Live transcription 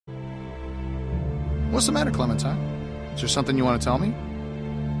What's the matter, Clementine? Is there something you want to tell me?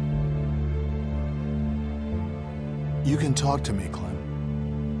 You can talk to me,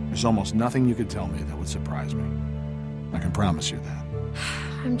 Clem. There's almost nothing you could tell me that would surprise me. I can promise you that.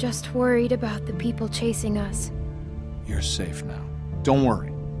 I'm just worried about the people chasing us. You're safe now. Don't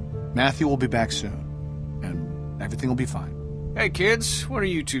worry. Matthew will be back soon, and everything will be fine. Hey kids, what are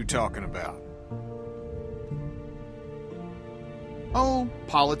you two talking about? Oh,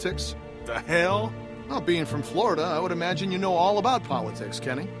 politics. The hell? Well, being from Florida, I would imagine you know all about politics,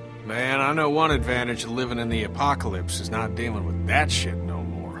 Kenny. Man, I know one advantage of living in the apocalypse is not dealing with that shit no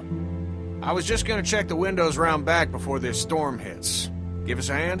more. I was just gonna check the windows round back before this storm hits. Give us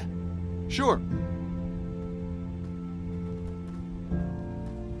a hand? Sure.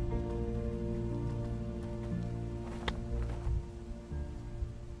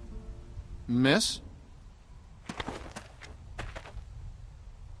 Miss?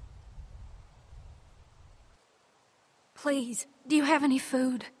 Please, do you have any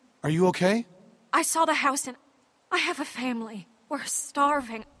food? Are you okay? I saw the house and I have a family. We're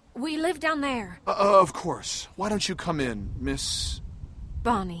starving. We live down there. Of course. Why don't you come in, Miss...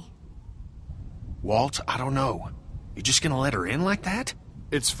 Bonnie. Walt, I don't know. You just gonna let her in like that?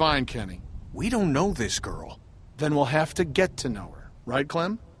 It's fine, Kenny. We don't know this girl. Then we'll have to get to know her. Right,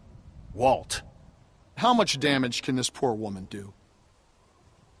 Clem? Walt. How much damage can this poor woman do?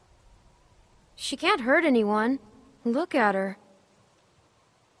 She can't hurt anyone. Look at her.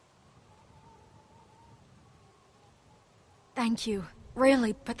 Thank you.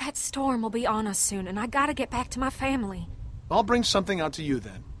 Really, but that storm will be on us soon, and I gotta get back to my family. I'll bring something out to you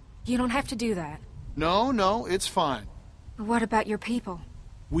then. You don't have to do that. No, it's fine. What about your people?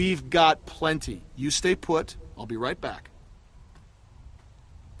 We've got plenty. You stay put. I'll be right back.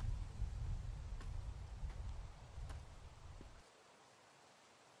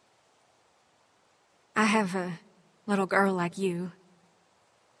 I have a little girl like you.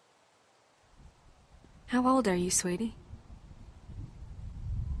 How old are you, sweetie?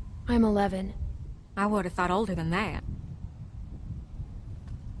 I'm 11. I would have thought older than that.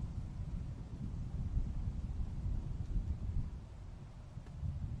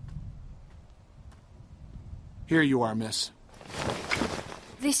 Here you are, miss.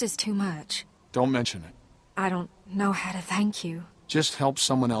 This is too much. Don't mention it. I don't know how to thank you. Just help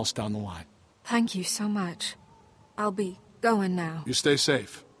someone else down the line. Thank you so much. I'll be going now. You stay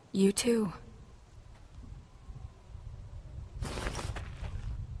safe. You too.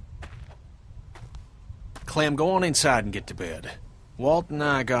 Clem, go on inside and get to bed. Walt and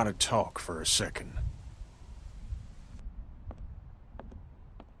I gotta talk for a second.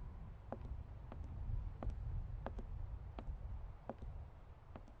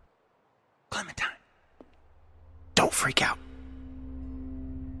 Clementine, don't freak out.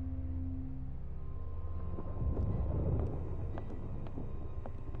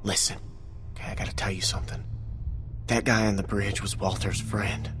 Listen, okay, I gotta tell you something. That guy on the bridge was Walter's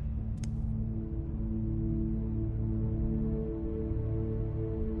friend.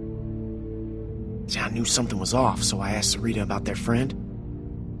 See, I knew something was off, so I asked Sarita about their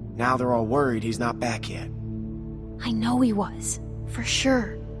friend. Now they're all worried he's not back yet. I know he was. For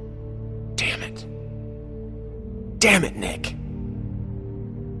sure. Damn it. Damn it, Nick.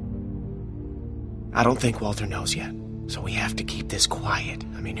 I don't think Walter knows yet, so we have to keep this quiet.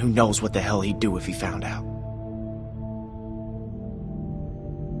 I mean, who knows what the hell he'd do if he found out.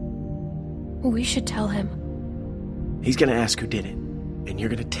 We should tell him. He's gonna ask who did it, and you're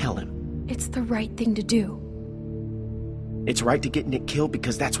gonna tell him. It's the right thing to do. It's right to get Nick killed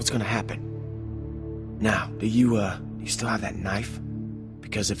because that's what's gonna happen. Now, do you still have that knife?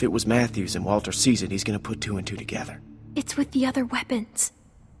 Because if it was Matthews and Walter sees it, he's gonna put two and two together. It's with the other weapons.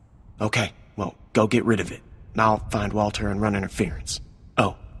 Okay, well, go get rid of it. And I'll find Walter and run interference.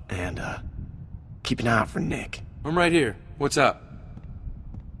 Oh, and, keep an eye out for Nick. I'm right here. What's up?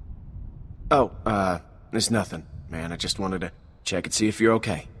 Oh, it's nothing, man. I just wanted to check and see if you're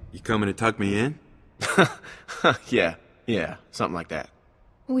okay. You coming to tuck me in? Yeah, something like that.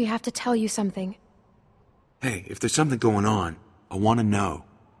 We have to tell you something. Hey, if there's something going on, I want to know.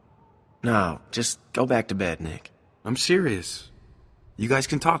 No, just go back to bed, Nick. I'm serious. You guys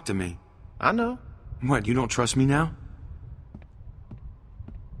can talk to me. I know. What, you don't trust me now?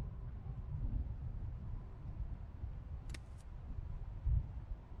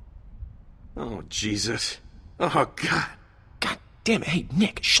 Oh, Jesus. Oh, God. God damn it. Hey,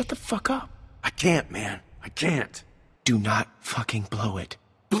 Nick, shut the fuck up. I can't, man. I can't. Do not fucking blow it.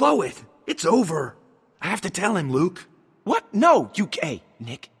 Blow it! It's over! I have to tell him, Luke. What? No, hey,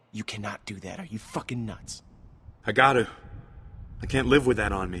 Nick, you cannot do that. Are you fucking nuts? I gotta. I can't live with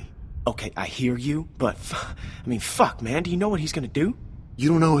that on me. Okay, I hear you, but I mean, fuck, man. Do you know what he's gonna do? You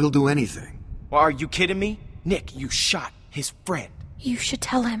don't know he'll do anything. Well, are you kidding me? Nick, you shot his friend. You should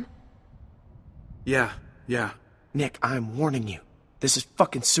tell him. Yeah. Nick, I'm warning you. This is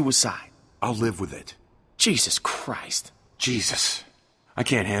fucking suicide. I'll live with it. Jesus Christ. Jesus. I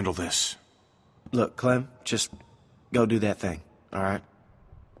can't handle this. Look, Clem, just go do that thing, all right?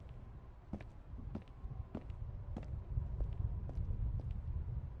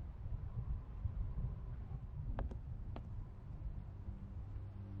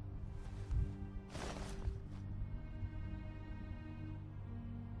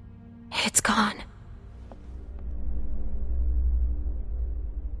 It's gone.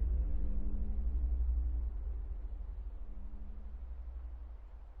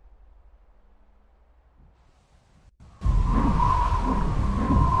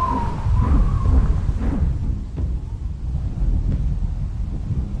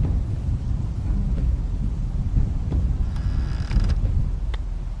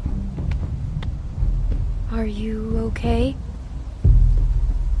 Are you okay?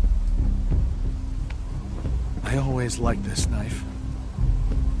 I always liked this knife.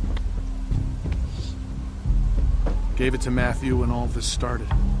 Gave it to Matthew when all this started.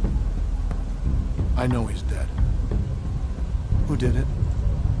 I know he's dead. Who did it?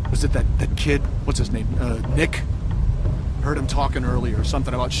 Was it that kid? What's his name? Nick? Heard him talking earlier,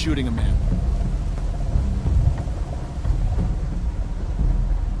 something about shooting a man.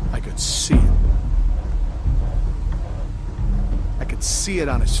 I could see it. I could see it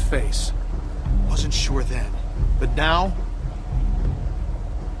on his face. Wasn't sure then. But now?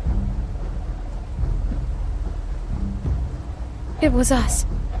 It was us.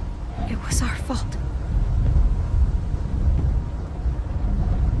 It was our fault.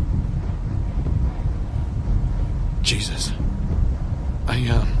 Jesus.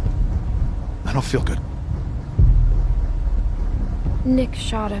 I don't feel good. Nick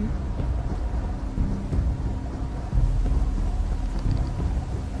shot him.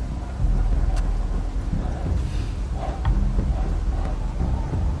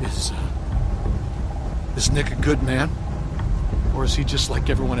 Is Nick a good man? Or is he just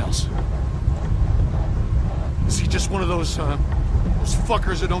like everyone else? Is he just one of those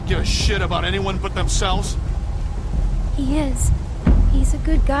fuckers that don't give a shit about anyone but themselves? He is. He's a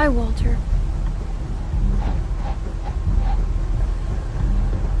good guy, Walter.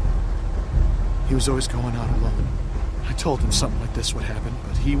 He was always going out alone. I told him something like this would happen,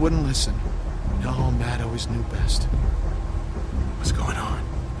 but he wouldn't listen. No, Matt always knew best. What's going on?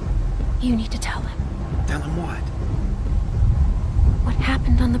 You need to tell him. Tell him what? What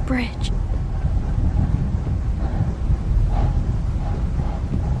happened on the bridge.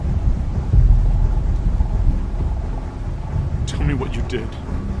 Tell me what you did.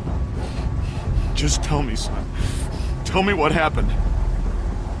 Just tell me, son. Tell me what happened.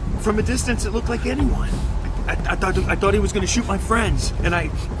 From a distance, it looked like anyone. I thought he was going to shoot my friends, and I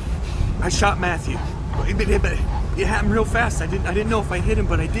shot Matthew. But it happened real fast. I didn't know if I hit him,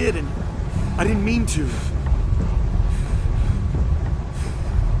 but I did, and I didn't mean to.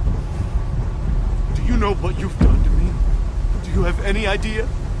 Do you know what you've done to me? Do you have any idea?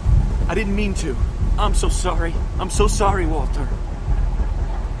 I didn't mean to. I'm so sorry. I'm so sorry, Walter.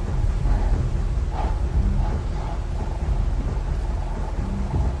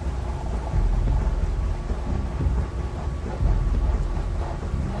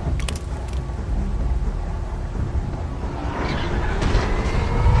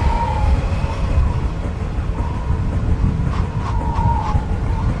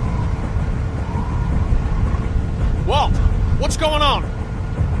 Walt, what's going on?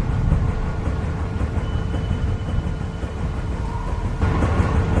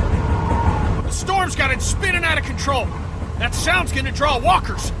 The storm's got it spinning out of control. That sound's gonna draw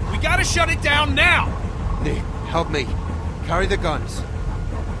walkers. We gotta shut it down now. Nick, help me. Carry the guns.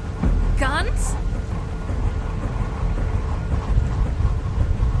 Guns?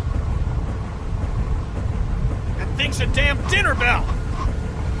 That thing's a damn dinner bell.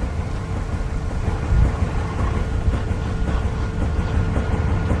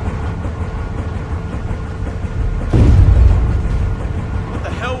 What the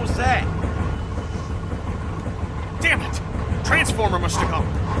hell was that? Damn it! Transformer must have gone.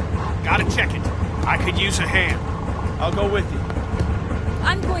 Gotta check it. I could use a hand. I'll go with you.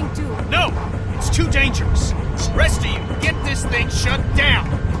 I'm going to. No! It's too dangerous. Rest of you, get this thing shut down!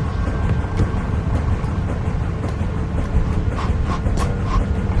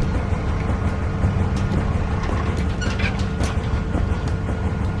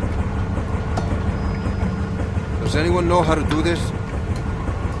 Does anyone know how to do this?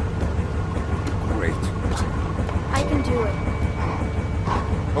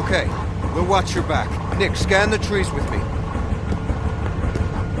 Okay, we'll watch your back. Nick, scan the trees with me.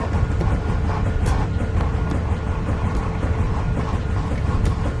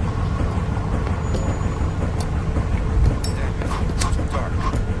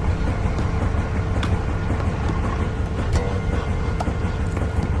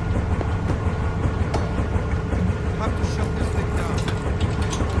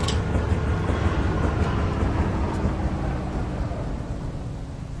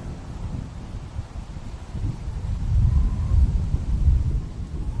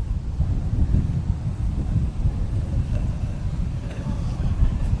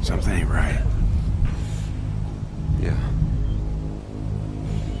 Something ain't right. Yeah.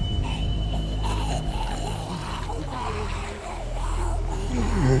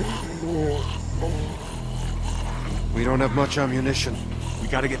 We don't have much ammunition. We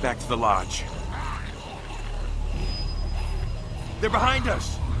gotta get back to the lodge. They're behind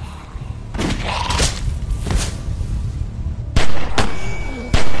us!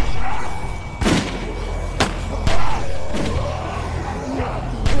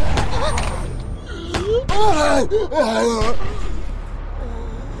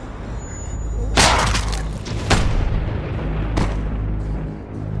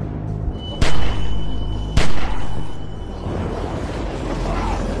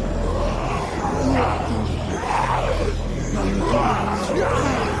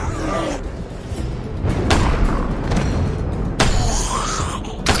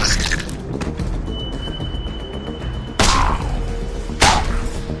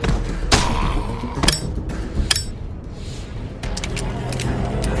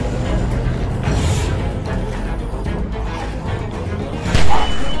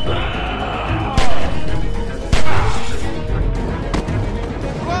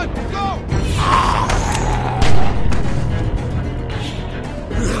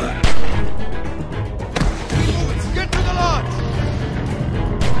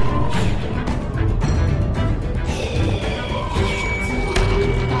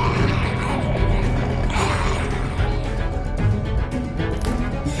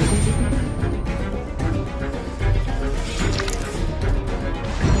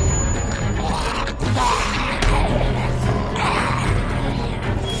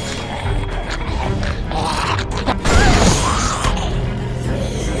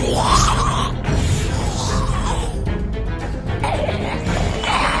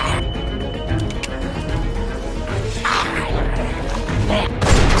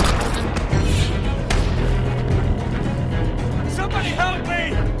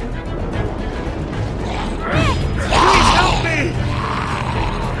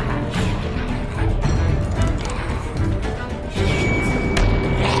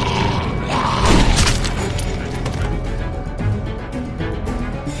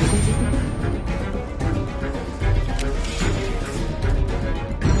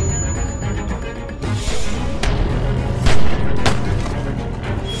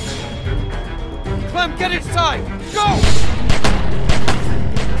 Get inside! Go!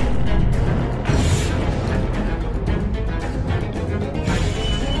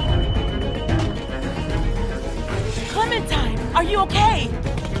 Clementine, are you okay?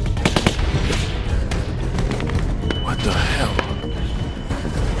 What the hell?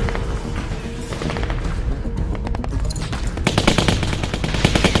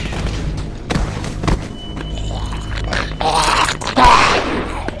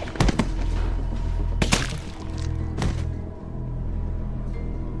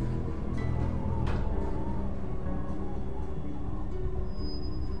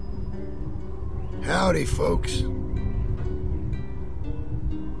 Howdy, folks.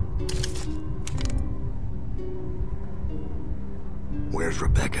 Where's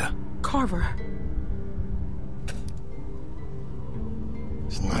Rebecca? Carver.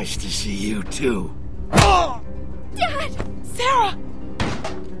 It's nice to see you, too. Dad! Sarah!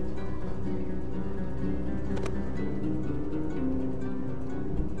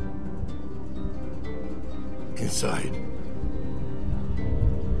 Inside.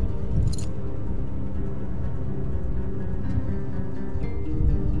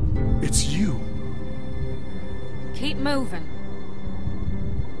 It's you. Keep moving.